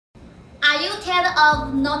Are you tired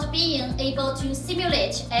of not being able to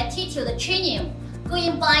simulate altitude training,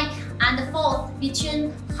 going back and forth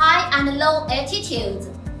between high and low altitudes?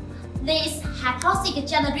 This Hypoxic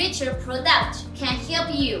Generator product can help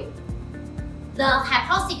you. The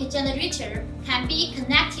Hypoxic Generator can be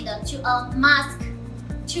connected to a mask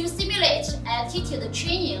to simulate altitude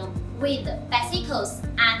training with bicycles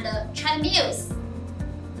and treadmills.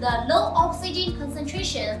 The low oxygen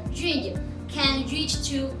concentration range can reach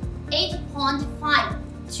to 8.5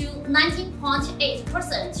 to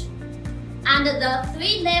 19.8%, and the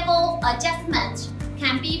 3-level adjustment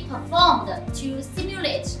can be performed to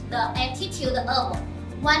simulate the altitude of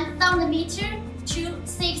 1,000 meters to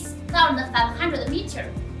 6,500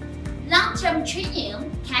 meters. Long-term training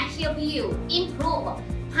can help you improve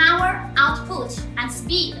power output and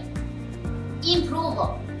speed, improve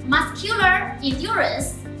muscular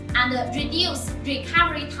endurance, and reduce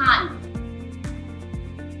recovery time.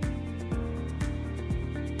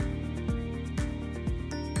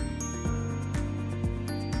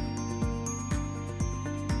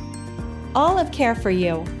 All of care for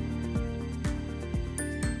you.